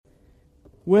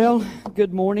Well,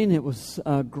 good morning. It was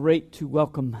great to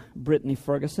welcome Brittany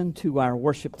Ferguson to our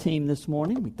worship team this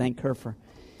morning. We thank her for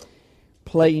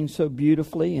playing so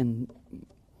beautifully and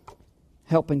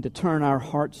helping to turn our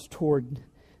hearts toward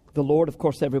the Lord. Of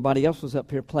course, everybody else was up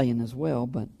here playing as well,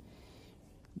 but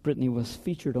Brittany was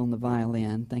featured on the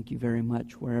violin. Thank you very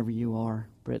much, wherever you are,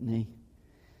 Brittany.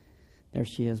 There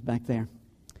she is back there.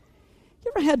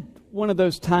 You ever had one of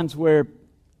those times where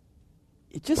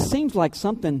it just seems like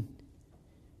something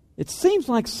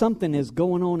is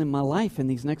going on in my life in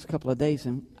these next couple of days,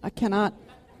 and I cannot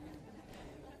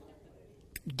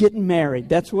get married.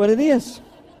 That's what it is.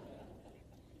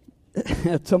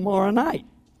 Tomorrow night.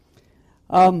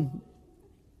 I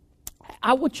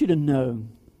want you to know,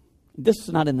 this is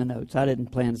not in the notes. I didn't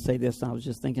plan to say this. I was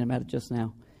just thinking about it just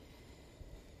now.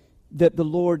 That the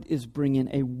Lord is bringing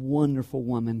a wonderful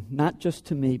woman, not just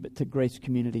to me, but to Grace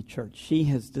Community Church. She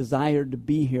has desired to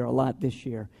be here a lot this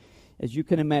year. As you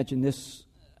can imagine, this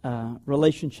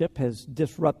relationship has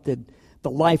disrupted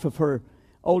the life of her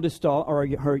oldest daughter, or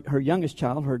her youngest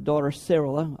child, her daughter,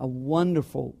 Sarah, a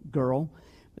wonderful girl.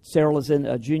 Sarah is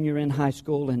a junior in high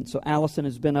school, and so Allison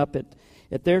has been up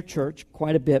at their church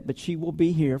quite a bit, but she will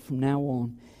be here from now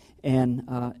on and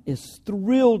is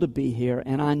thrilled to be here,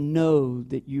 and I know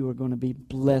that you are going to be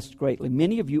blessed greatly.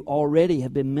 Many of you already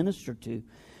have been ministered to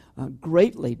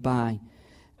greatly by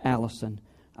Allison.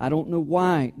 I don't know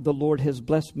why the Lord has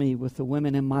blessed me with the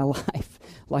women in my life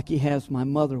like He has. My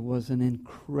mother was an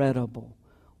incredible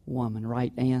woman,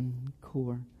 right, Ann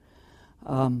Coor?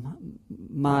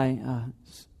 My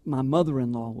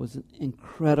mother-in-law was an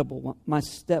incredible one. My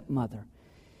stepmother,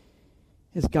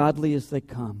 as godly as they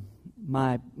come.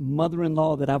 My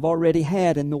mother-in-law that I've already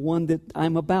had and the one that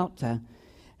I'm about to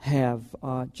have,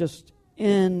 just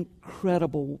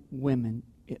incredible women.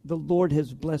 The Lord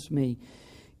has blessed me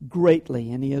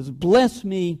greatly, and He has blessed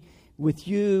me with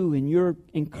you and your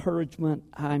encouragement.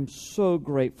 I'm so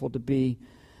grateful to be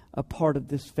a part of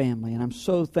this family, and I'm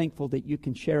so thankful that you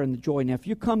can share in the joy. Now, if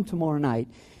you come tomorrow night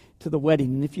to the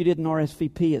wedding, and if you didn't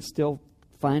RSVP, it's still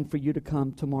fine for you to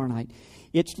come tomorrow night.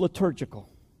 It's liturgical,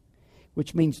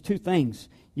 which means two things.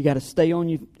 You got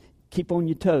to keep on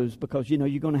your toes, because you're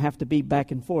going to have to be back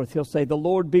and forth. He'll say, "The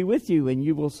Lord be with you," and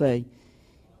you will say,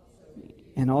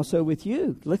 "And also with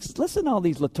you." Listen to all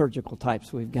these liturgical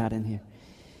types we've got in here.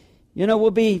 We'll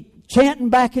be chanting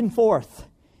back and forth.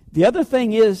 The other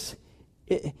thing is,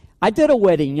 I did a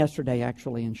wedding yesterday,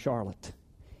 actually, in Charlotte.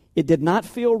 It did not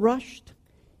feel rushed.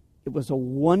 It was a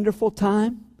wonderful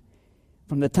time.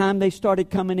 From the time they started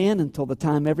coming in until the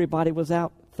time everybody was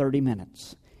out, 30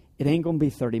 minutes. It ain't going to be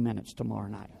 30 minutes tomorrow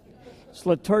night. It's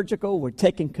liturgical. We're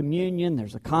taking communion.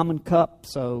 There's a common cup,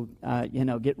 so,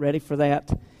 get ready for that.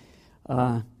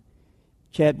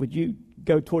 Chad, would you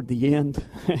go toward the end,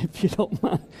 if you don't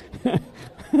mind?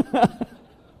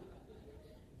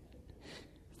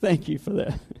 Thank you for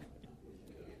that.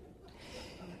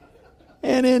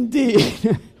 And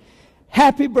indeed,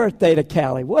 happy birthday to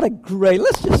Callie. What a great,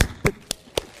 let's just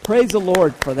praise the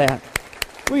Lord for that.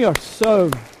 We are so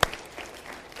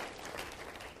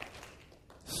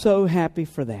happy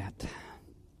for that.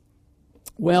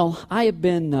 Well, I have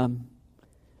been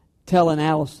telling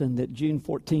Allison that June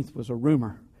 14th was a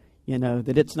rumor,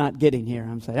 that it's not getting here.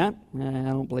 I'm saying, I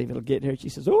don't believe it'll get here. She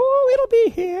says, "Oh, it'll be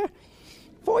here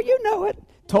before you know it."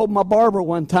 Told my barber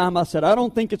one time, I said, "I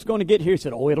don't think it's going to get here." He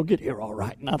said, "Oh, it'll get here all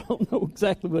right." And I don't know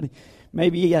exactly what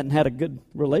maybe he hadn't had a good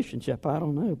relationship. I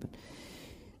don't know.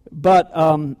 But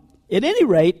at any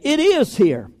rate, it is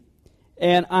here.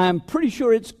 And I'm pretty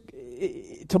sure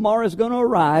tomorrow is going to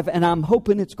arrive, and I'm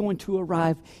hoping it's going to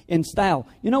arrive in style.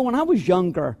 When I was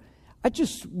younger,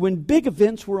 when big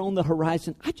events were on the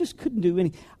horizon, I just couldn't do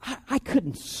any. I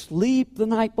couldn't sleep the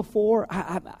night before.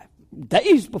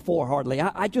 Days before, hardly.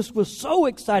 I just was so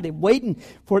excited, waiting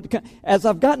for it to come. As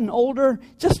I've gotten older,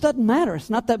 it just doesn't matter. It's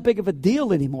not that big of a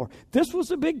deal anymore. This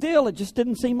was a big deal. It just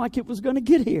didn't seem like it was going to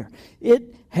get here.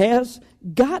 It has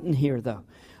gotten here, though.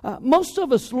 Most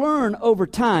of us learn over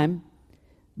time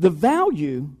the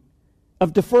value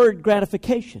of deferred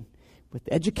gratification. With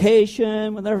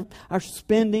education, with our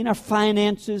spending, our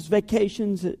finances,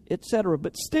 vacations, etc.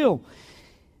 But still,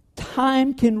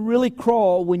 time can really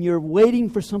crawl when you're waiting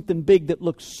for something big that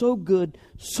looks so good,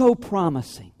 so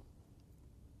promising.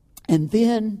 And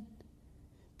then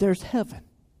there's heaven.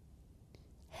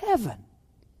 Heaven.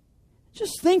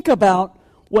 Just think about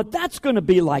what that's going to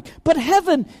be like. But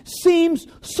heaven seems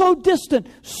so distant,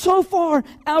 so far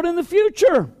out in the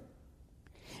future.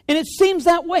 And it seems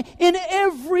that way in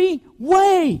every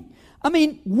way. I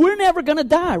mean, we're never going to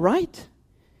die, right?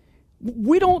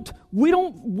 We're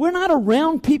not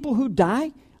around people who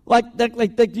die. like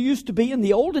they used to be in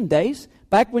the olden days.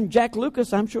 Back when Jack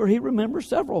Lucas, I'm sure he remembers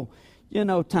several,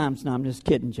 times. No, I'm just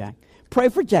kidding, Jack. Pray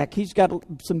for Jack. He's got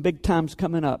some big times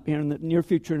coming up here in the near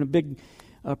future and a big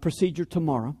procedure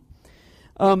tomorrow.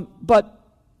 But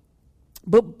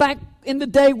back in the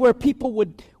day where people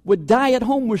would die at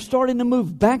home, we're starting to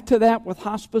move back to that with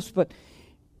hospice, but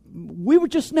we were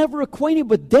just never acquainted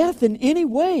with death in any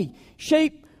way,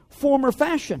 shape, form, or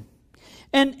fashion.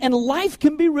 And life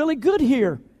can be really good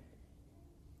here.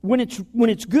 When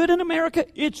it's good in America,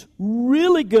 it's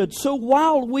really good. So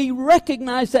while we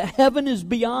recognize that heaven is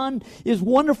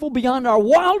wonderful beyond our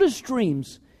wildest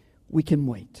dreams, we can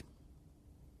wait.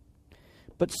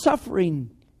 But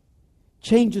suffering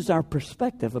changes our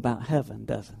perspective about heaven,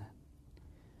 doesn't it?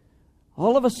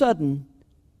 All of a sudden,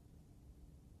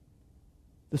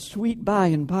 the sweet by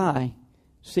and by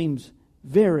seems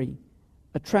very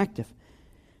attractive.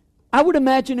 I would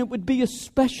imagine it would be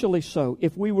especially so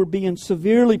if we were being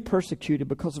severely persecuted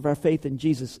because of our faith in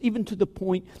Jesus, even to the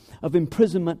point of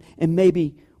imprisonment and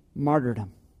maybe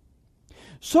martyrdom.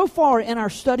 So far in our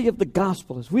study of the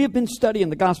gospel, as we have been studying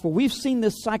the gospel, we've seen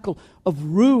this cycle of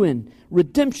ruin,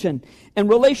 redemption, and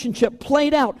relationship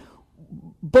played out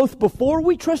both before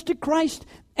we trusted Christ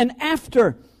and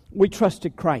after we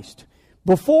trusted Christ.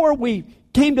 Before we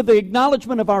came to the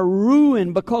acknowledgement of our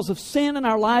ruin because of sin in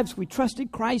our lives, we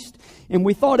trusted Christ and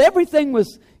we thought everything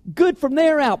was good from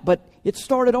there out, but it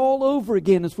started all over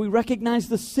again as we recognize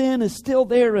the sin is still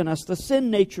there in us. The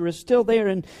sin nature is still there,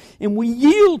 and we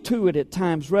yield to it at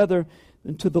times rather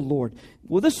than to the Lord.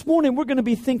 Well, this morning we're going to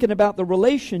be thinking about the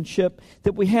relationship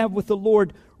that we have with the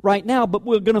Lord right now, but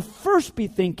we're going to first be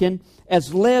thinking,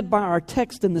 as led by our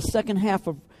text in the second half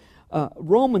of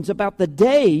Romans, about the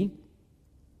day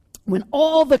when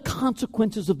all the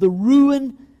consequences of the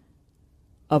ruin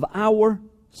of our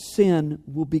sin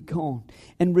will be gone,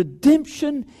 and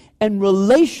redemption and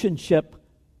relationship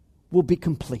will be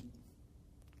complete.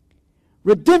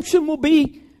 Redemption will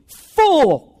be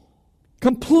full,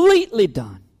 completely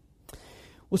done.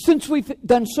 Well, since we've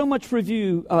done so much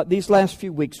review these last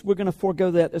few weeks, we're going to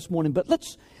forego that this morning. But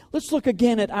let's look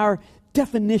again at our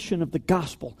definition of the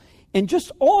gospel. And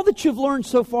just all that you've learned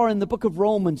so far in the book of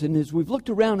Romans, and as we've looked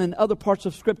around in other parts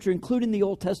of Scripture, including the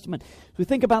Old Testament, as we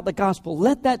think about the gospel,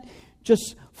 let that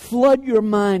just flood your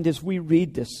mind as we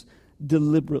read this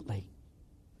deliberately.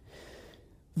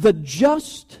 The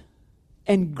just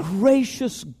and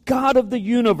gracious God of the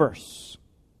universe,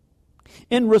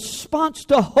 in response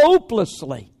to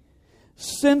hopelessly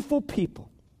sinful people,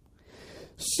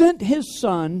 sent His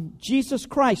Son, Jesus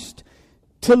Christ,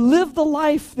 to live the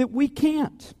life that we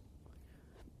can't,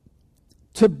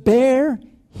 to bear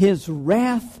His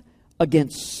wrath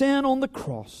against sin on the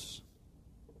cross,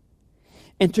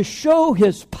 and to show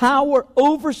His power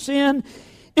over sin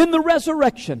in the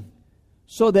resurrection,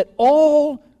 so that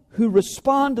all who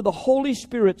respond to the Holy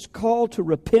Spirit's call to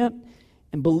repent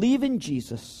and believe in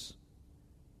Jesus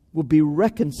will be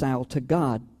reconciled to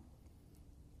God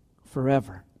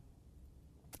forever.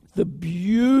 The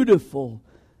beautiful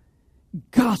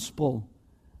gospel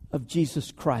of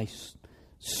Jesus Christ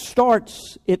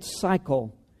starts its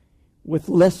cycle with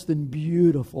less than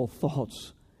beautiful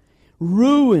thoughts.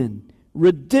 Ruin,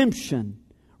 redemption,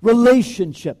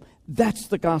 relationship. That's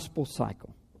the gospel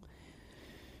cycle.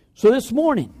 So this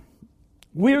morning,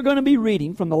 we're going to be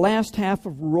reading from the last half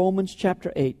of Romans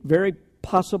chapter 8, very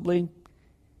possibly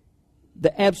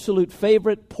the absolute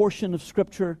favorite portion of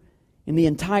Scripture in the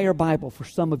entire Bible for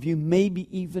some of you, maybe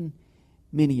even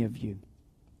many of you.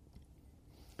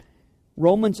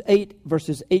 Romans 8,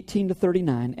 verses 18 to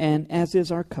 39, and as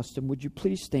is our custom, would you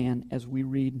please stand as we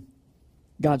read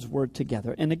God's Word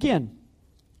together. And again,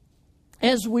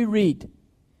 as we read,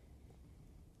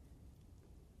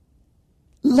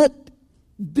 let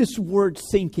this word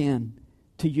sink in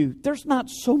to you. There's not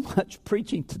so much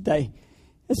preaching today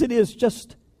as it is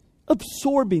just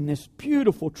absorbing this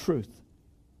beautiful truth.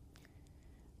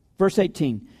 Verse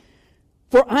 18,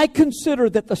 for I consider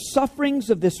that the sufferings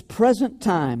of this present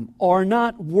time are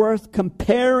not worth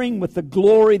comparing with the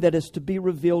glory that is to be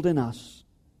revealed in us.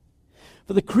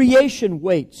 For the creation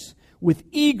waits with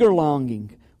eager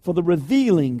longing for the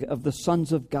revealing of the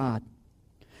sons of God.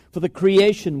 For the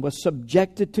creation was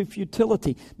subjected to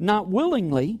futility, not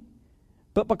willingly,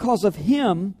 but because of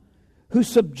Him who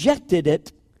subjected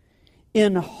it,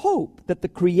 in hope that the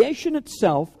creation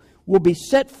itself will be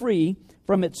set free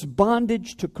from its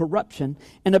bondage to corruption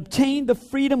and obtain the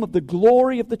freedom of the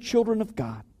glory of the children of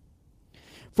God.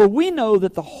 For we know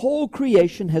that the whole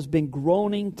creation has been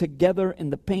groaning together in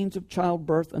the pains of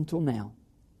childbirth until now.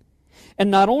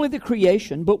 And not only the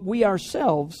creation, but we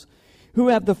ourselves, who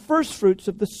have the first fruits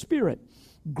of the Spirit,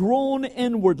 groan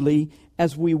inwardly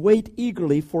as we wait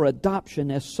eagerly for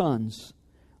adoption as sons,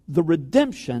 the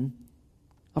redemption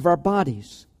of our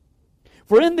bodies.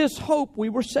 For in this hope we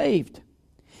were saved.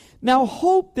 Now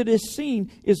hope that is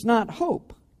seen is not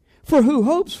hope. For who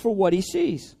hopes for what he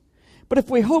sees? But if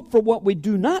we hope for what we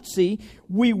do not see,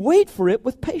 we wait for it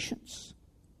with patience.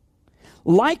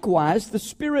 Likewise, the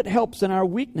Spirit helps in our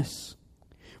weakness.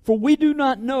 For we do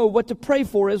not know what to pray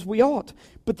for as we ought,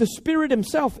 but the Spirit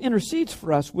Himself intercedes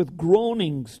for us with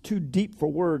groanings too deep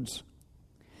for words.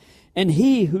 And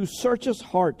He who searches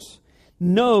hearts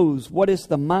knows what is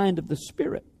the mind of the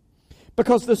Spirit,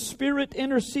 because the Spirit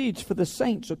intercedes for the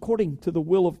saints according to the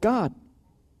will of God.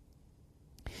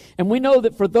 And we know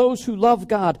that for those who love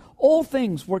God, all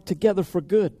things work together for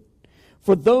good,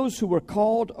 for those who were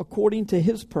called according to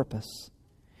His purpose.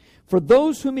 For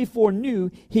those whom He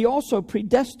foreknew, He also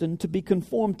predestined to be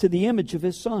conformed to the image of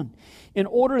His Son, in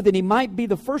order that He might be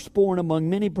the firstborn among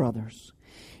many brothers.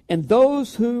 And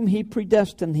those whom He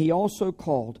predestined, He also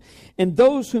called. And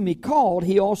those whom He called,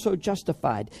 He also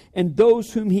justified. And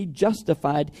those whom He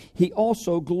justified, He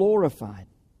also glorified.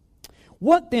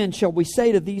 What then shall we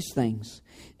say to these things?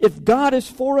 If God is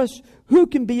for us, who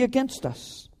can be against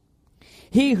us?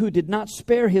 He who did not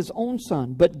spare His own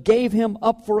Son, but gave Him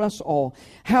up for us all,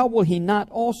 how will He not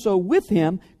also with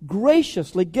Him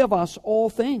graciously give us all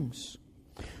things?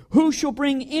 Who shall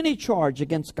bring any charge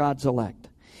against God's elect?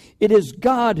 It is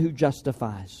God who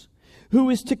justifies. Who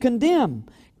is to condemn?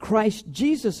 Christ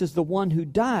Jesus is the one who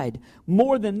died.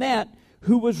 More than that,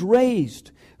 who was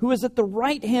raised, who is at the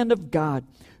right hand of God,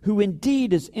 who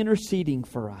indeed is interceding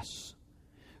for us.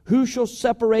 Who shall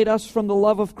separate us from the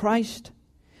love of Christ?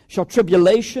 Shall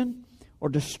tribulation, or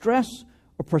distress,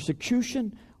 or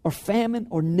persecution, or famine,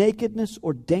 or nakedness,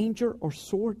 or danger, or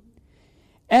sword?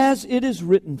 As it is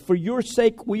written, for your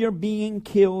sake we are being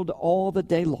killed all the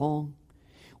day long.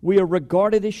 We are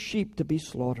regarded as sheep to be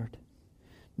slaughtered.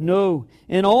 No,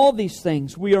 in all these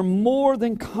things we are more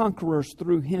than conquerors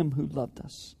through Him who loved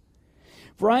us.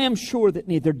 For I am sure that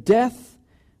neither death,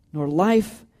 nor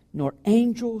life, nor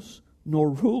angels, nor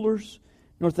rulers,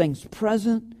 nor things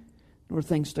present, nor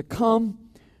things to come,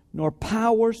 nor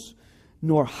powers,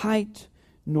 nor height,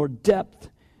 nor depth,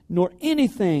 nor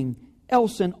anything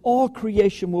else in all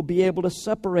creation will be able to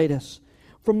separate us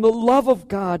from the love of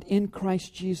God in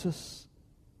Christ Jesus,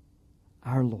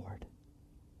 our Lord.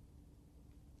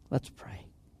 Let's pray.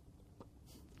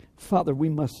 Father, we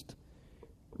must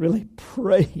really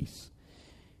praise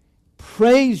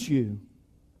You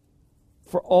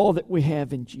for all that we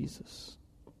have in Jesus.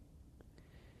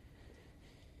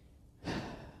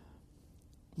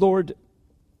 Lord,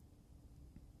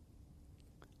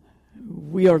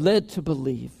 we are led to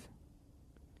believe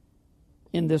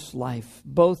in this life,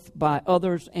 both by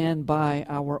others and by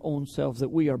our own selves, that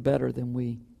we are better than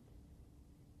we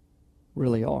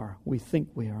really are. We think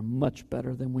we are much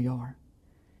better than we are.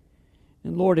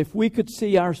 And Lord, if we could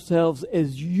see ourselves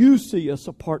as You see us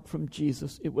apart from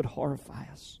Jesus, it would horrify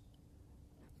us.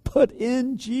 But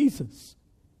in Jesus,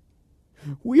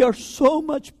 we are so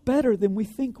much better than we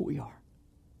think we are.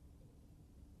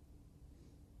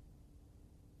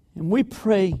 And we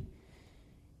pray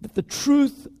that the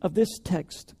truth of this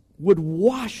text would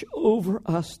wash over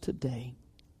us today.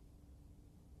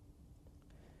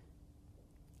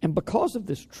 And because of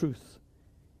this truth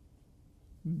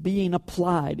being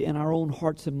applied in our own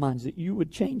hearts and minds, that You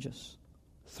would change us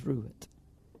through it.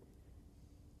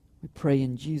 We pray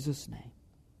in Jesus' name.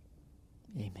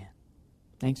 Amen.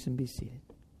 Thanks, and be seated.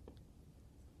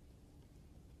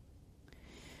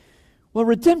 Well,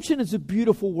 redemption is a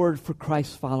beautiful word for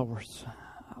Christ's followers.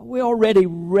 We already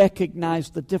recognize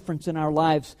the difference in our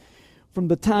lives from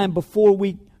the time before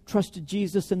we trusted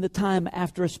Jesus and the time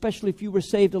after, especially if you were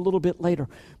saved a little bit later.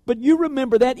 But you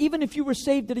remember that even if you were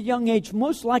saved at a young age,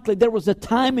 most likely there was a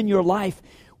time in your life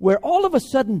where all of a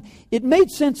sudden it made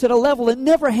sense at a level it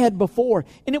never had before.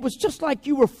 And it was just like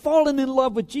you were falling in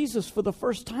love with Jesus for the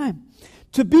first time.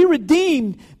 To be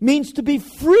redeemed means to be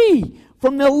free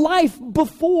from the life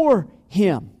before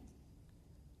Him.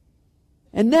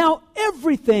 And now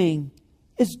everything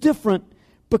is different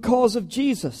because of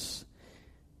Jesus.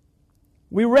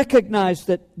 We recognize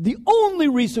that the only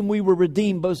reason we were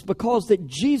redeemed was because that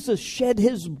Jesus shed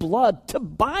His blood to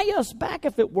buy us back,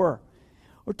 if it were,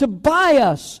 or to buy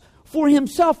us for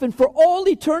Himself and for all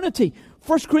eternity.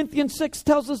 1 Corinthians 6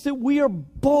 tells us that we are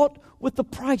bought with the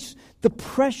price, the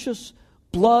precious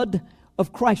blood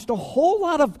of Christ. A whole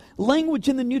lot of language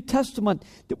in the New Testament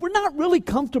that we're not really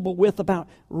comfortable with about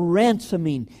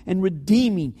ransoming and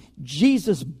redeeming,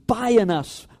 Jesus buying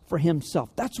us for himself.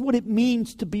 That's what it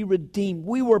means to be redeemed.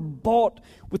 We were bought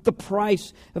with the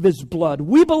price of his blood.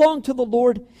 We belong to the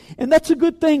Lord, and that's a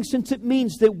good thing since it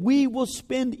means that we will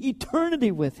spend eternity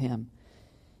with him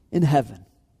in heaven.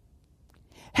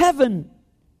 Heaven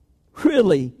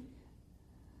really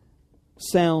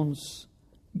sounds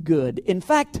good. In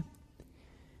fact,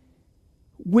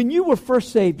 when you were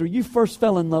first saved or you first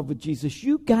fell in love with Jesus,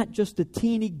 you got just a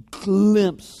teeny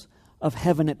glimpse of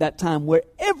heaven at that time where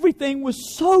everything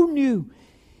was so new.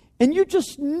 And you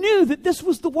just knew that this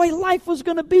was the way life was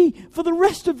going to be for the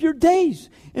rest of your days.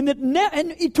 And that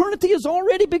and eternity has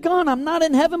already begun. I'm not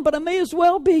in heaven, but I may as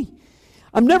well be.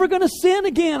 I'm never going to sin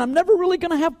again. I'm never really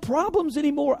going to have problems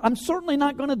anymore. I'm certainly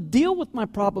not going to deal with my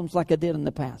problems like I did in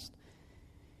the past.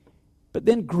 But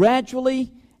then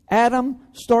gradually, Adam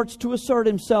starts to assert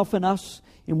himself in us,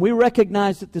 and we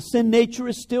recognize that the sin nature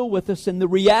is still with us, and the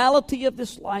reality of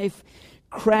this life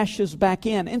crashes back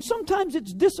in. And sometimes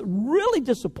it's really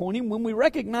disappointing when we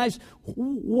recognize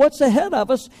what's ahead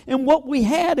of us and what we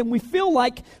had, and we feel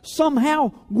like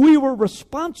somehow we were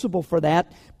responsible for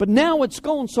that, but now it's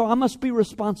gone, so I must be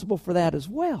responsible for that as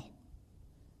well.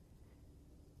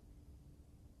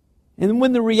 And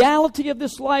when the reality of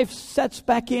this life sets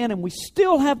back in and we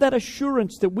still have that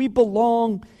assurance that we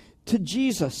belong to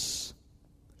Jesus,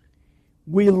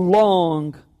 we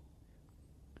long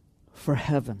for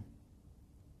heaven.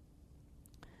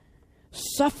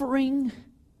 Suffering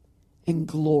and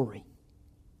glory.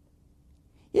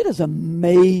 It is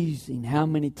amazing how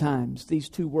many times these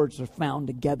two words are found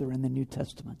together in the New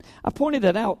Testament. I pointed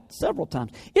it out several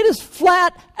times. It is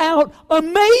flat out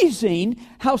amazing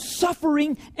how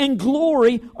suffering and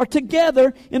glory are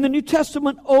together in the New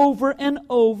Testament over and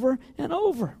over and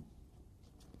over.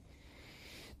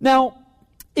 Now,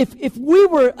 if we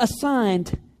were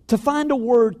assigned to find a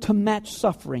word to match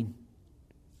suffering,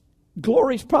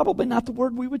 glory is probably not the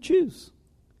word we would choose.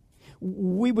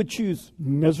 We would choose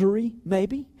misery,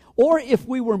 maybe. Or if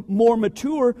we were more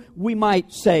mature, we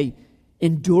might say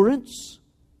endurance,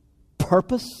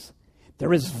 purpose.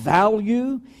 There is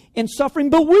value in suffering.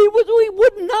 But we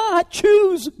would not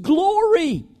choose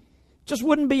glory. Just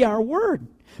wouldn't be our word.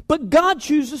 But God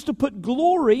chooses to put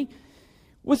glory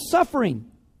with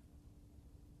suffering.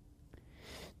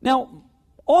 Now,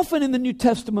 often in the New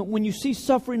Testament, when you see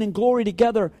suffering and glory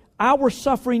together, our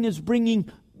suffering is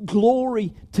bringing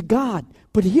glory to God.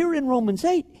 But here in Romans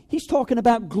 8, he's talking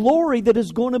about glory that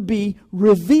is going to be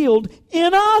revealed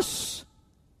in us.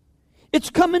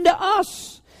 It's coming to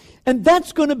us. And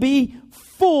that's going to be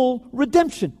full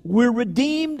redemption. We're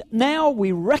redeemed now.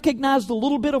 We recognize a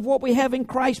little bit of what we have in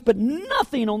Christ, but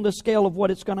nothing on the scale of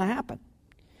what it's going to happen.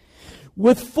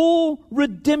 With full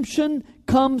redemption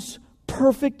comes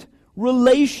perfect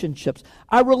relationships.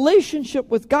 Our relationship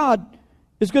with God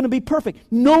is going to be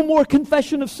perfect. No more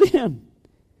confession of sin,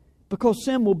 because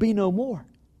sin will be no more.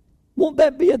 Won't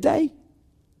that be a day?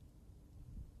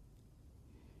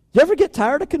 You ever get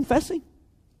tired of confessing?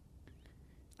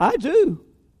 I do.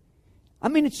 I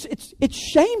mean, it's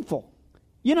shameful,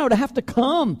 to have to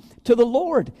come to the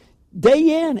Lord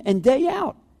day in and day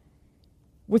out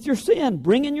with your sin,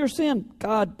 bringing your sin.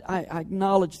 God, I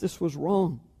acknowledge this was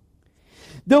wrong.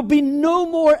 There'll be no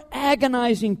more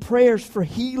agonizing prayers for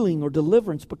healing or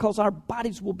deliverance, because our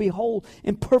bodies will be whole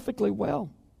and perfectly well.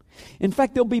 In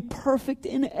fact, they'll be perfect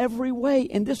in every way.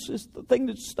 And this is the thing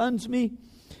that stuns me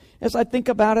as I think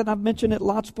about it. I've mentioned it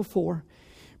lots before.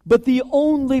 But the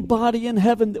only body in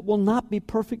heaven that will not be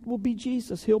perfect will be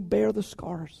Jesus. He'll bear the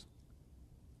scars.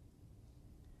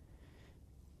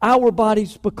 Our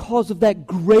bodies, because of that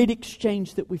great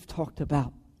exchange that we've talked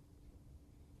about,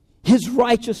 His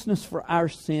righteousness for our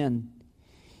sin,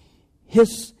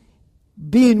 His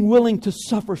being willing to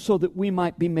suffer so that we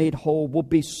might be made whole, will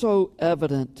be so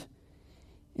evident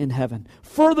in heaven.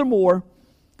 Furthermore,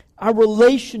 our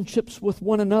relationships with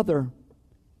one another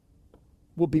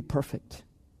will be perfect.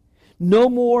 No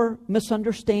more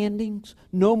misunderstandings,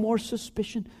 no more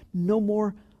suspicion, no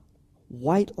more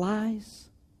white lies.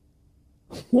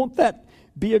 Won't that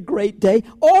be a great day?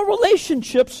 All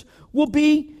relationships will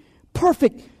be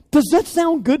perfect. Does that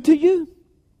sound good to you?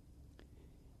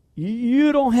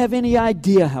 You don't have any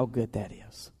idea how good that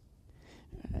is.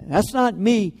 That's not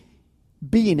me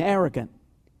being arrogant.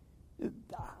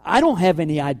 I don't have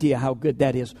any idea how good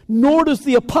that is. Nor does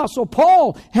the Apostle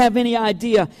Paul have any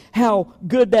idea how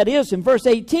good that is. In verse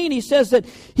 18, he says that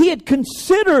he's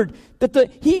considered that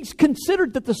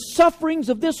the sufferings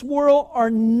of this world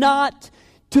are not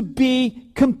to be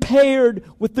compared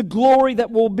with the glory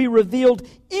that will be revealed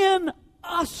in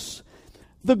us.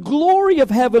 The glory of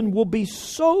heaven will be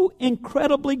so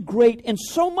incredibly great and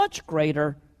so much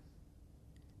greater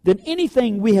than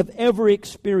anything we have ever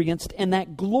experienced, and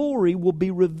that glory will be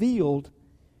revealed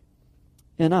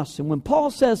in us. And when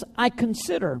Paul says, I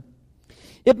consider,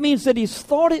 it means that he's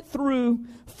thought it through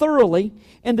thoroughly,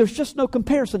 and there's just no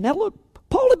comparison. Now look,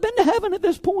 Paul had been to heaven at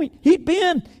this point. He'd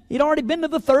already been to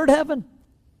the third heaven.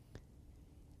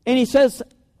 And he says,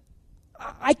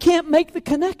 I can't make the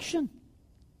connection.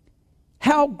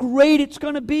 How great it's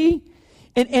going to be.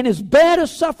 And as bad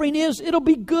as suffering is, it'll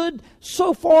be good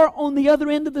so far on the other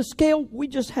end of the scale. We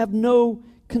just have no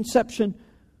conception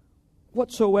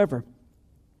whatsoever.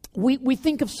 We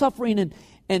think of suffering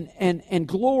and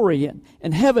glory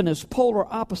and heaven as polar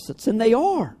opposites, and they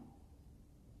are.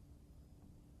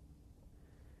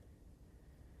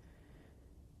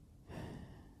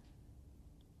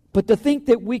 But to think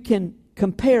that we can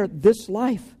compare this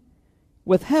life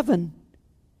with heaven,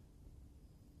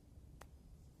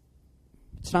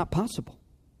 it's not possible.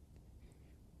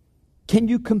 Can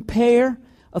you compare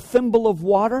a thimble of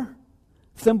water,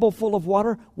 thimbleful of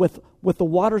water, with the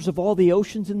waters of all the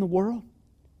oceans in the world?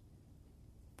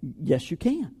 Yes, you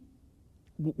can.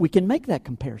 We can make that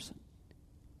comparison.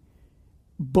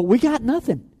 But we got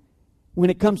nothing when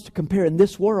it comes to comparing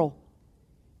this world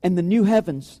and the new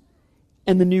heavens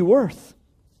and the new earth.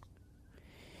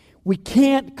 We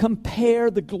can't compare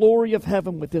the glory of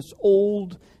heaven with this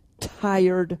old,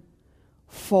 tired,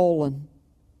 fallen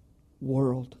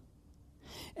world.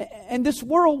 And this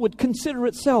world would consider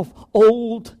itself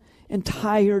old and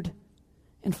tired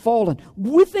and fallen.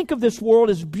 We think of this world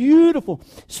as beautiful,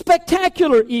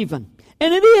 spectacular even.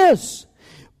 And it is.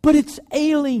 But it's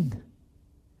ailing.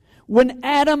 When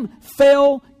Adam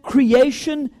fell,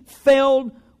 creation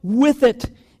fell with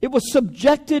it. It was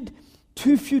subjected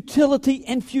to futility,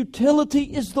 and futility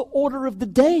is the order of the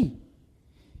day.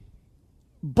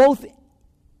 Both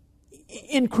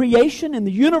in creation, in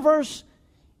the universe,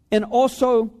 and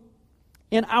also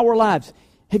in our lives.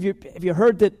 Have you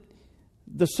heard that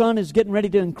the sun is getting ready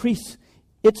to increase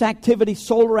its activity,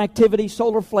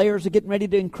 solar flares are getting ready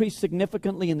to increase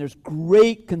significantly, and there's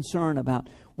great concern about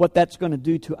what that's going to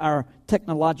do to our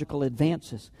technological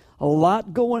advances. A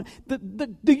lot going.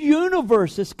 The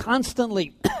universe is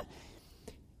constantly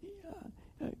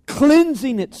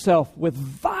cleansing itself with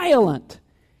violent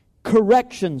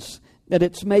corrections that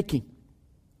it's making.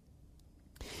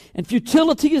 And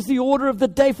futility is the order of the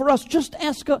day for us. Just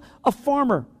ask a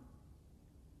farmer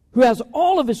who has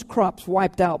all of his crops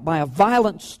wiped out by a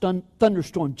violent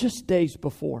thunderstorm just days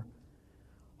before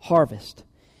harvest.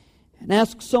 And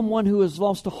ask someone who has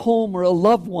lost a home or a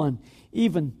loved one,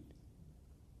 even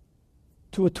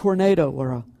to a tornado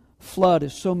or a flood,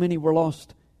 as so many were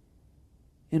lost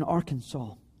in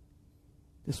Arkansas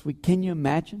this week. Can you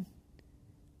imagine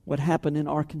what happened in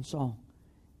Arkansas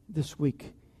this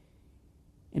week?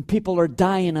 And people are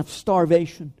dying of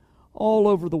starvation all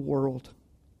over the world.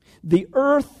 The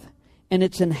earth and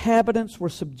its inhabitants were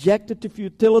subjected to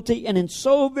futility, and in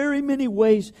so very many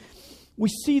ways, we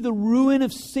see the ruin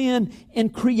of sin in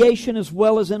creation as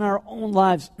well as in our own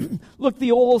lives. Look,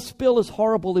 the oil spill is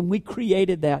horrible, and we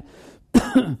created that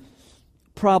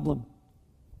problem.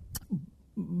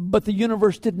 But the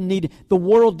universe didn't need it. The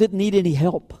world didn't need any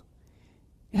help.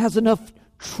 It has enough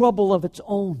trouble of its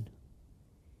own.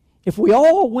 If we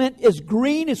all went as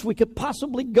green as we could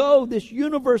possibly go, this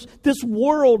universe, this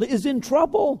world is in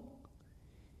trouble.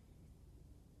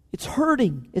 It's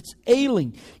hurting. It's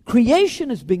ailing. Creation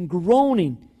has been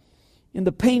groaning in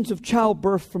the pains of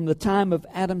childbirth from the time of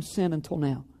Adam's sin until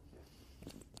now.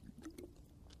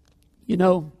 You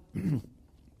know,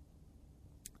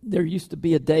 there used to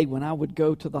be a day when I would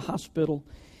go to the hospital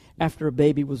after a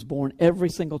baby was born every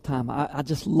single time. I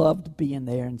just loved being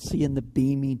there and seeing the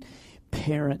beaming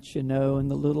parents, you know, and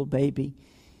the little baby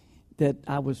that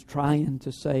I was trying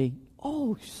to say,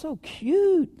 oh, so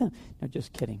cute. No,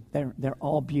 just kidding. They're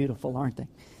all beautiful, aren't they?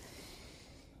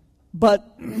 But,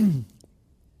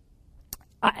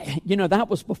 that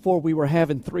was before we were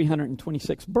having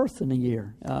 326 births in a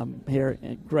year here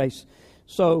at Grace.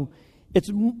 So it's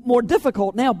more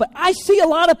difficult now. But I see a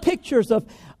lot of pictures of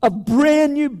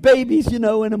brand new babies, in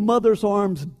a mother's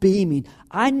arms beaming.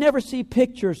 I never see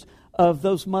pictures of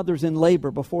those mothers in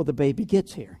labor before the baby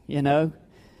gets here, It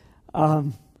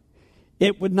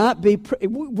would not be,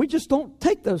 we just don't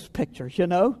take those pictures,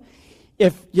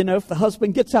 If the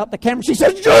husband gets out the camera, she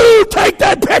says, you take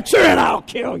that picture and I'll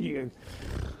kill you.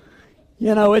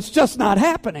 It's just not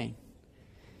happening.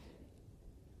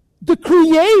 The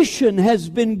creation has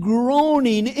been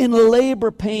groaning in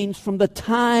labor pains from the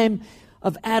time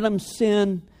of Adam's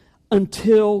sin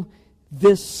until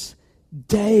this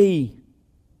day.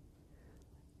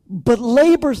 But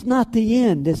labor's not the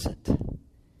end, is it?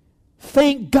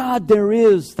 Thank God there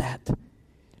is that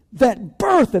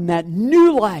birth and that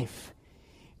new life.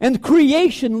 And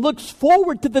creation looks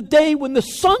forward to the day when the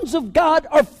sons of God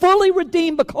are fully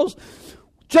redeemed, because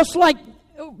just like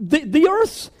the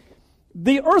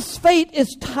earth's fate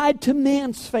is tied to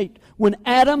man's fate. When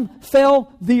Adam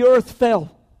fell, the earth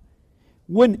fell.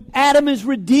 When Adam is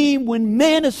redeemed, when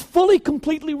man is fully,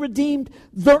 completely redeemed,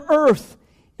 the earth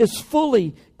is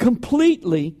fully,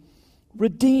 completely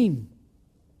redeemed.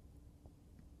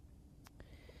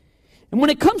 And when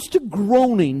it comes to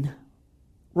groaning,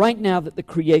 right now that the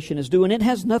creation is doing, it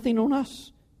has nothing on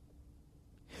us.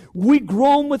 We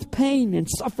groan with pain and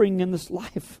suffering in this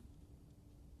life.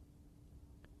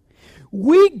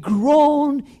 We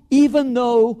groan even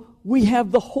though we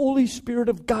have the Holy Spirit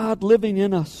of God living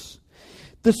in us.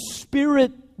 The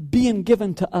Spirit being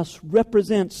given to us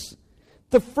represents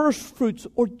the first fruits,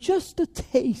 or just a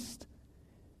taste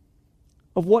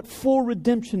of what full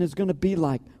redemption is going to be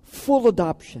like, full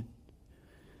adoption.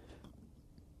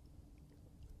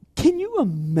 Can you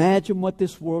imagine what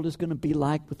this world is going to be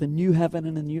like with a new heaven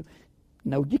and a new...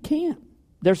 No, you can't.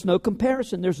 There's no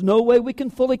comparison. There's no way we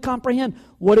can fully comprehend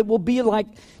what it will be like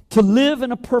to live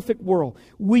in a perfect world.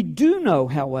 We do know,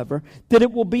 however, that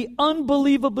it will be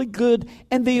unbelievably good,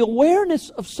 and the awareness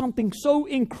of something so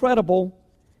incredible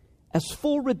as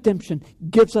full redemption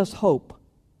gives us hope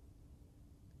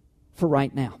for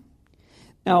right now.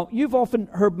 Now, you've often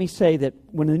heard me say that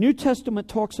when the New Testament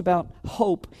talks about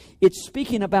hope, it's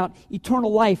speaking about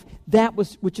eternal life,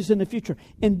 which is in the future.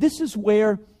 And this is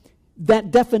where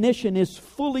that definition is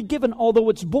fully given, although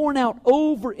it's borne out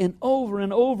over and over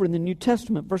and over in the New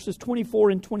Testament. Verses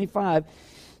 24 and 25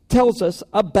 tells us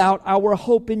about our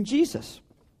hope in Jesus.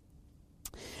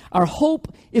 Our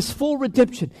hope is full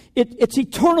redemption. It's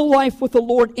eternal life with the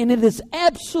Lord, and it is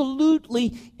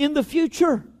absolutely in the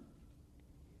future.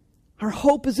 Our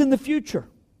hope is in the future.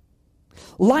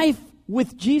 Life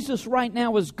with Jesus right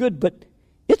now is good, but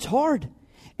it's hard.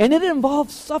 And it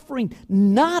involves suffering,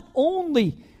 not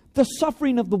only the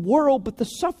suffering of the world, but the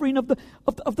suffering of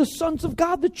the sons of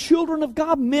God, the children of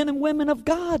God, men and women of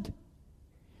God.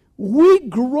 We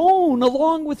groan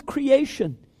along with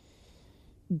creation.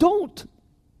 Don't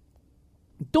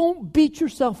beat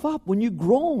yourself up when you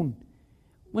groan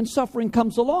when suffering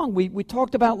comes along. We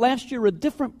talked about last year a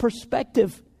different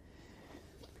perspective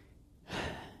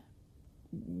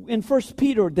in 1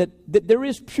 Peter that there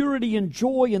is purity and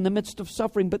joy in the midst of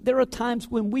suffering, but there are times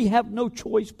when we have no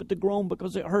choice but to groan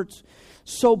because it hurts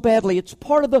so badly. It's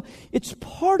part of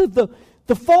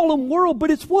the fallen world,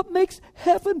 but it's what makes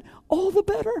heaven all the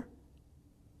better.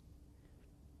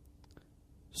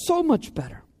 So much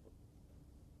better.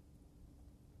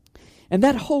 And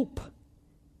that hope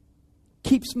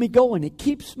keeps me going. It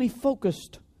keeps me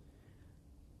focused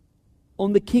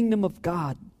on the kingdom of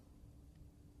God.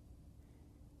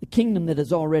 The kingdom that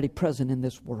is already present in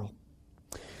this world.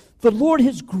 The Lord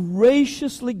has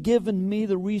graciously given me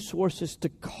the resources to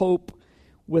cope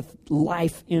with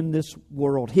life in this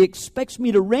world. He expects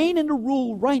me to reign and to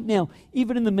rule right now,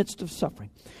 even in the midst of suffering.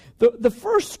 The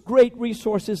first great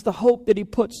resource is the hope that He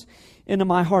puts into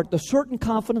my heart, the certain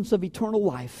confidence of eternal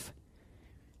life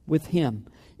with Him.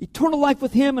 Eternal life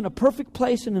with Him in a perfect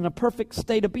place and in a perfect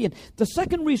state of being. The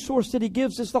second resource that He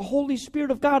gives is the Holy Spirit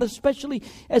of God, especially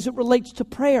as it relates to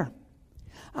prayer.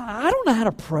 I don't know how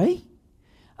to pray.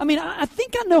 I mean, I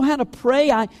think I know how to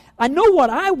pray. I know what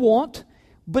I want,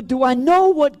 but do I know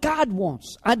what God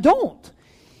wants? I don't.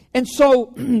 And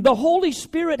so the Holy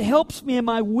Spirit helps me in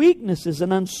my weaknesses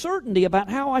and uncertainty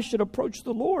about how I should approach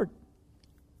the Lord.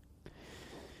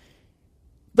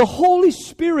 The Holy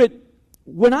Spirit,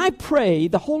 when I pray,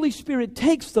 the Holy Spirit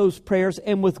takes those prayers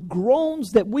and with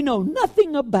groans that we know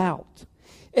nothing about.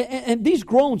 And these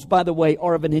groans, by the way,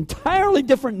 are of an entirely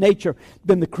different nature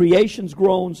than the creation's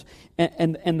groans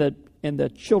and the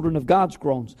children of God's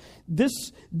groans.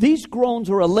 These groans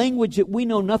are a language that we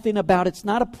know nothing about. It's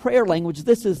not a prayer language.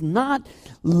 This is not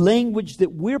language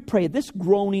that we're praying. This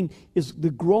groaning is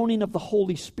the groaning of the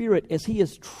Holy Spirit as He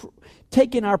is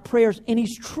taking our prayers and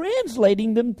He's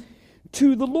translating them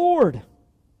to the Lord.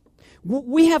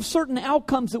 We have certain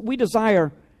outcomes that we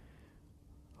desire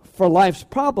for life's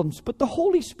problems, but the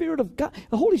Holy Spirit of God,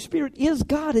 the Holy Spirit is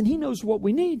God, and He knows what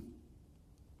we need.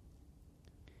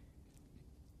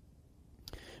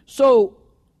 So,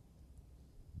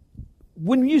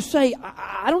 when you say,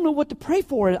 I don't know what to pray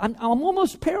for, I'm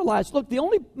almost paralyzed. Look, the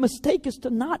only mistake is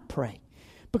to not pray.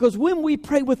 Because when we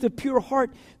pray with a pure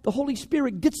heart, the Holy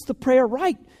Spirit gets the prayer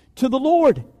right to the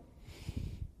Lord.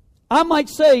 I might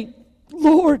say,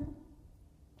 Lord,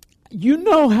 you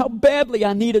know how badly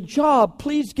I need a job.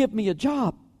 Please give me a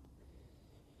job.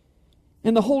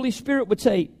 And the Holy Spirit would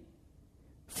say,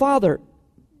 Father,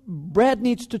 Brad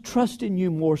needs to trust in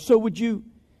you more, so would you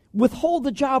withhold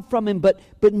the job from him, but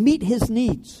meet his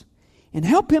needs and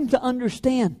help him to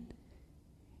understand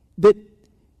that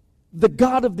the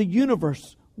God of the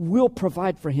universe will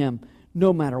provide for him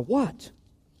no matter what.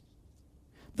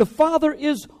 The Father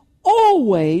is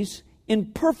always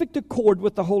in perfect accord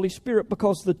with the Holy Spirit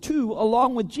because the two,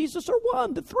 along with Jesus, are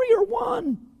one. The three are one.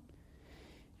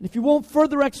 And if you want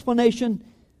further explanation,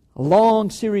 a long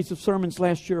series of sermons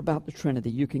last year about the Trinity.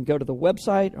 You can go to the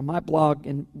website or my blog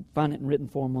and find it in written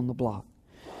form on the blog.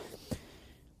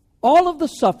 All of the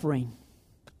suffering,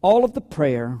 all of the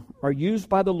prayer are used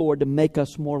by the Lord to make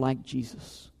us more like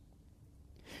Jesus.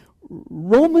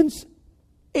 Romans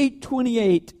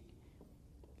 8:28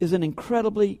 is an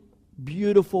incredibly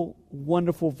beautiful,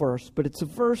 wonderful verse, but it's a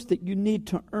verse that you need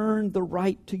to earn the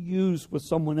right to use with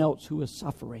someone else who is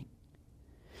suffering.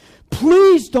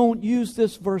 Please don't use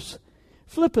this verse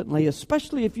flippantly,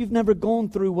 especially if you've never gone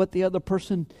through what the other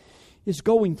person is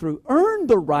going through. Earn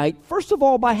the right, first of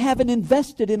all, by having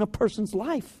invested in a person's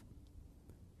life.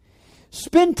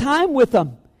 Spend time with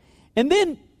them. And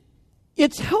then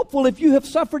it's helpful if you have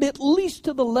suffered at least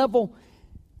to the level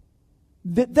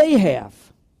that they have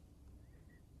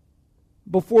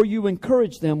before you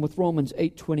encourage them with Romans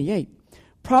 8:28.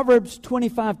 Proverbs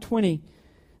 25:20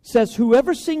 says,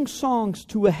 whoever sings songs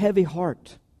to a heavy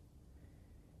heart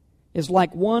is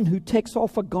like one who takes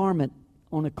off a garment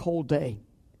on a cold day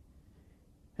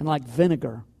and like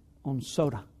vinegar on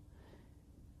soda.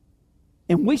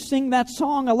 And we sing that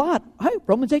song a lot. Hey,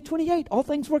 Romans 8:28, all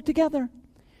things work together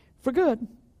for good.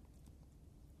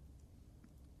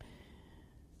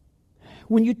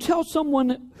 When you tell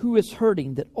someone who is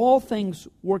hurting that all things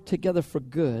work together for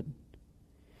good,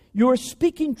 you are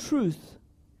speaking truth,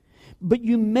 but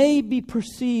you may be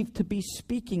perceived to be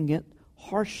speaking it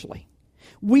harshly.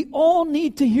 We all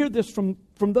need to hear this from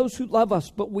those who love us,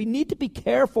 but we need to be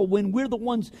careful when we're the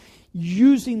ones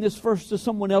using this verse to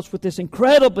someone else with this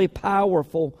incredibly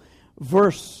powerful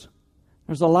verse.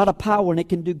 There's a lot of power, and it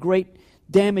can do great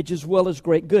damage as well as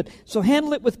great good. So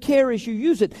handle it with care as you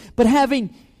use it. But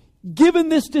having given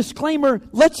this disclaimer,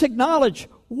 let's acknowledge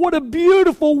what a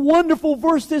beautiful, wonderful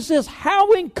verse this is.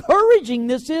 How encouraging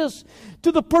this is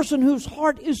to the person whose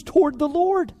heart is toward the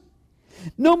Lord.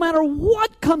 No matter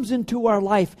what comes into our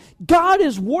life, God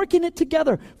is working it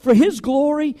together for His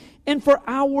glory and for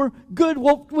our good,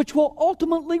 which will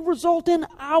ultimately result in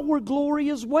our glory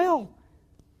as well.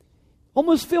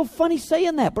 Almost feel funny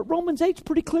saying that, but Romans 8 is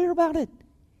pretty clear about it.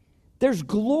 There's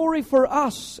glory for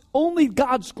us, only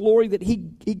God's glory that He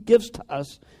gives to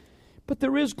us, but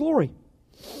there is glory.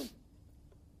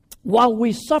 While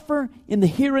we suffer in the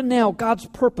here and now, God's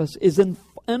purpose is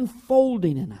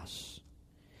unfolding in us.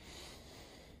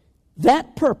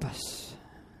 That purpose,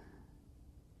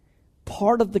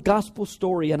 part of the gospel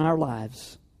story in our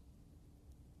lives,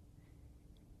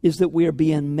 is that we are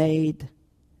being made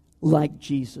like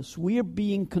Jesus. We are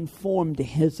being conformed to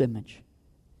His image.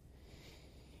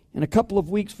 In a couple of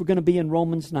weeks, we're going to be in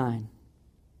Romans 9.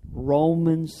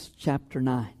 Romans chapter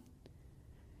 9.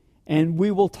 And we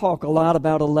will talk a lot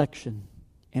about election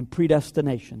and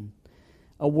predestination,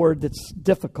 a word that's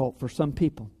difficult for some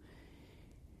people.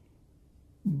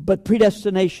 But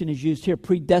predestination is used here.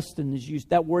 Predestined is used.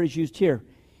 That word is used here.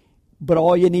 But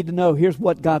all you need to know, here's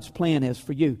what God's plan is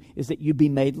for you, is that you be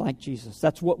made like Jesus.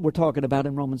 That's what we're talking about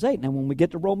in Romans 8. Now, when we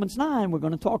get to Romans 9, we're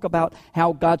going to talk about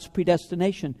how God's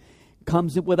predestination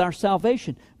comes with our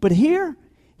salvation. But here,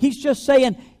 He's just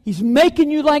saying He's making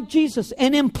you like Jesus.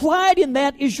 And implied in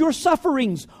that is your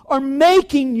sufferings are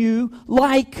making you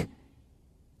like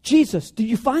Jesus. Do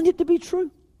you find it to be true?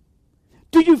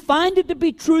 Do you find it to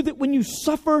be true that when you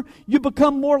suffer, you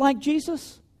become more like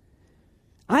Jesus?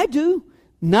 I do.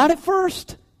 Not at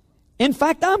first. In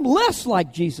fact, I'm less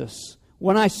like Jesus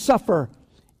when I suffer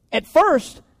at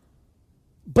first.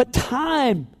 But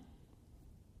time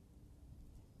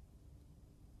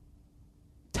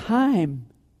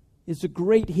is a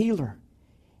great healer.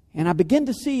 And I begin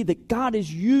to see that God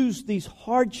has used these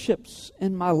hardships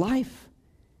in my life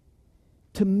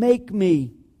to make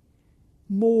me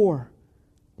more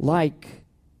like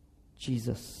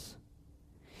Jesus.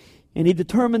 And He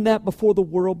determined that before the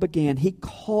world began. He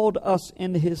called us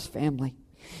into His family.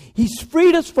 He's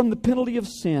freed us from the penalty of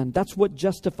sin. That's what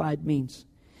justified means.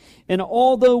 And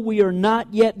although we are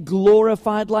not yet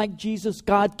glorified like Jesus,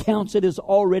 God counts it as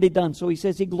already done. So He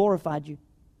says He glorified you.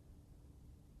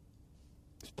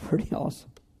 It's pretty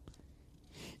awesome.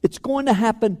 It's going to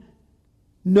happen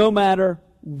no matter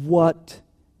what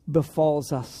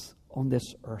befalls us on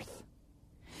this earth.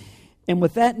 And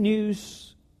with that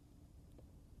news,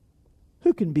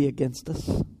 Who can be against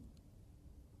us?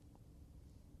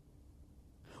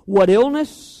 What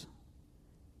illness,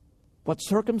 what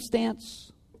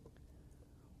circumstance,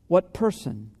 what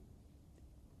person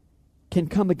can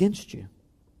come against you?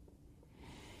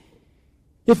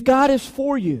 If God is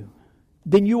for you,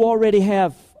 then you already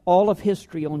have all of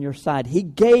history on your side. He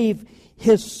gave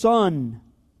His Son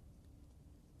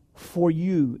for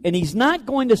you. And He's not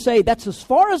going to say, that's as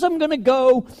far as I'm going to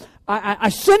go. I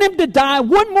sent Him to die.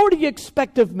 What more do you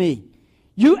expect of me?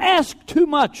 You ask too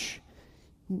much.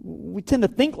 We tend to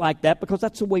think like that because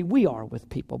that's the way we are with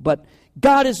people. But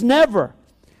God is never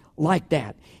like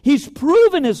that. He's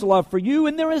proven His love for you,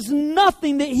 and there is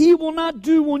nothing that He will not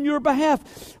do on your behalf.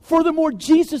 Furthermore,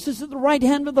 Jesus is at the right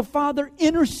hand of the Father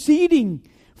interceding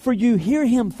for you. Hear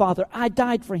Him, Father. I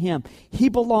died for him. He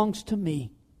belongs to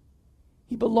me.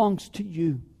 He belongs to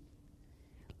you.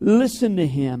 Listen to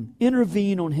Him.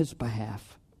 Intervene on His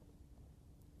behalf.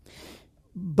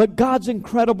 But God's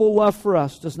incredible love for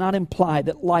us does not imply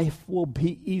that life will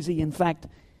be easy. In fact,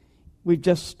 we've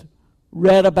just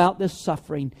read about this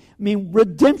suffering. I mean,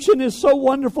 redemption is so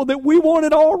wonderful that we want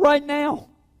it all right now.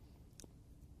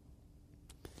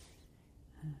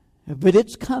 But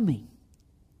it's coming.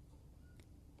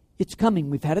 It's coming.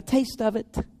 We've had a taste of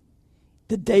it.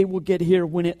 The day will get here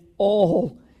when it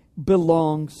all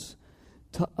belongs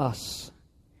to us.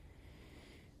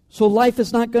 So life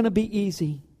is not going to be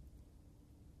easy.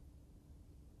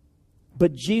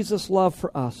 But Jesus' love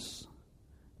for us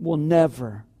will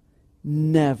never,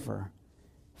 never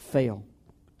fail.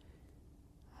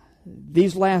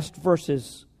 These last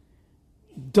verses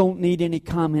don't need any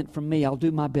comment from me. I'll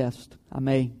do my best. I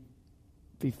may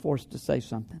be forced to say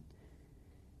something.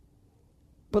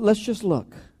 But let's just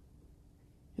look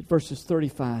at verses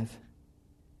 35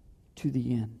 to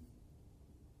the end.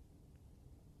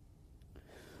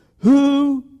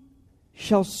 Who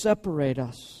shall separate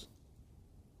us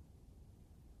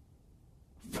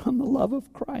from the love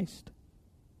of Christ?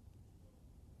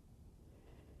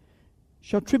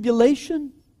 Shall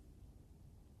tribulation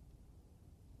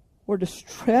or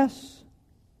distress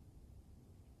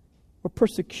or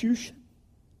persecution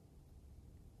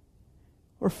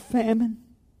or famine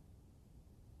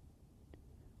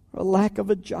or a lack of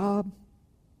a job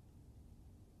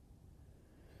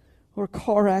or a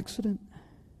car accident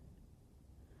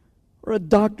or a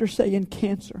doctor saying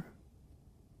cancer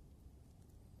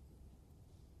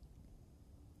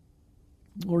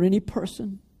or any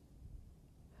person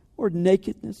or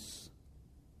nakedness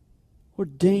or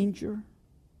danger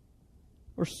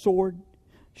or sword,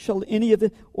 shall any of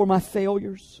it, or my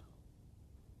failures?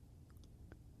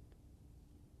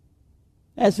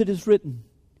 As it is written,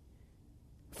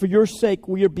 for your sake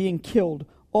we are being killed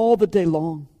all the day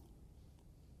long.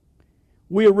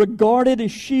 We are regarded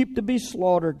as sheep to be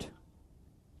slaughtered.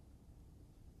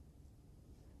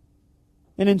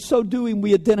 And in so doing,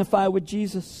 we identify with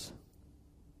Jesus.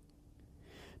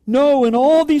 No, in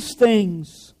all these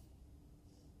things,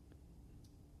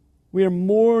 we are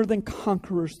more than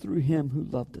conquerors through Him who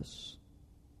loved us.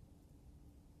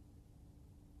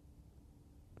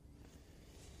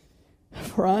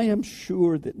 For I am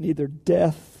sure that neither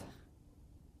death,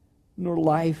 nor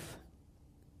life,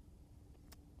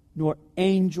 nor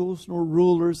angels, nor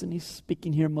rulers, and he's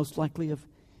speaking here most likely of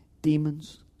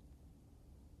demons,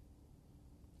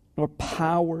 nor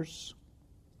powers,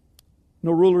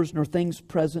 nor rulers, nor things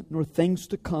present, nor things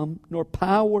to come, nor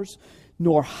powers,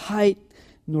 nor height,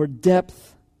 nor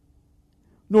depth,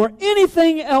 nor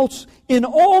anything else in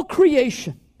all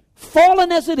creation,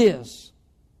 fallen as it is,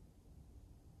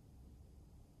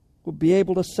 will be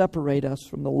able to separate us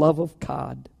from the love of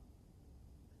God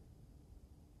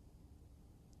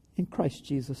in Christ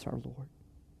Jesus our Lord.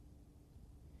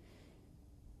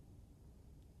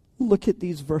 Look at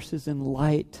these verses in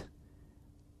light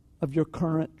of your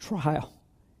current trial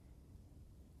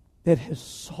that has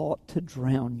sought to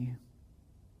drown you.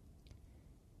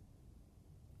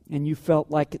 And you felt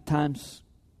like at times,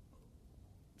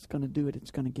 it's going to do it,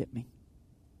 it's going to get me.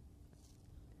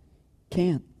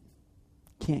 Can't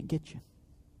get you.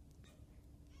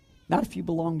 Not if you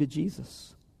belong to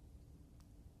Jesus.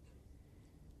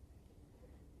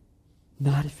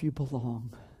 Not if you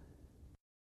belong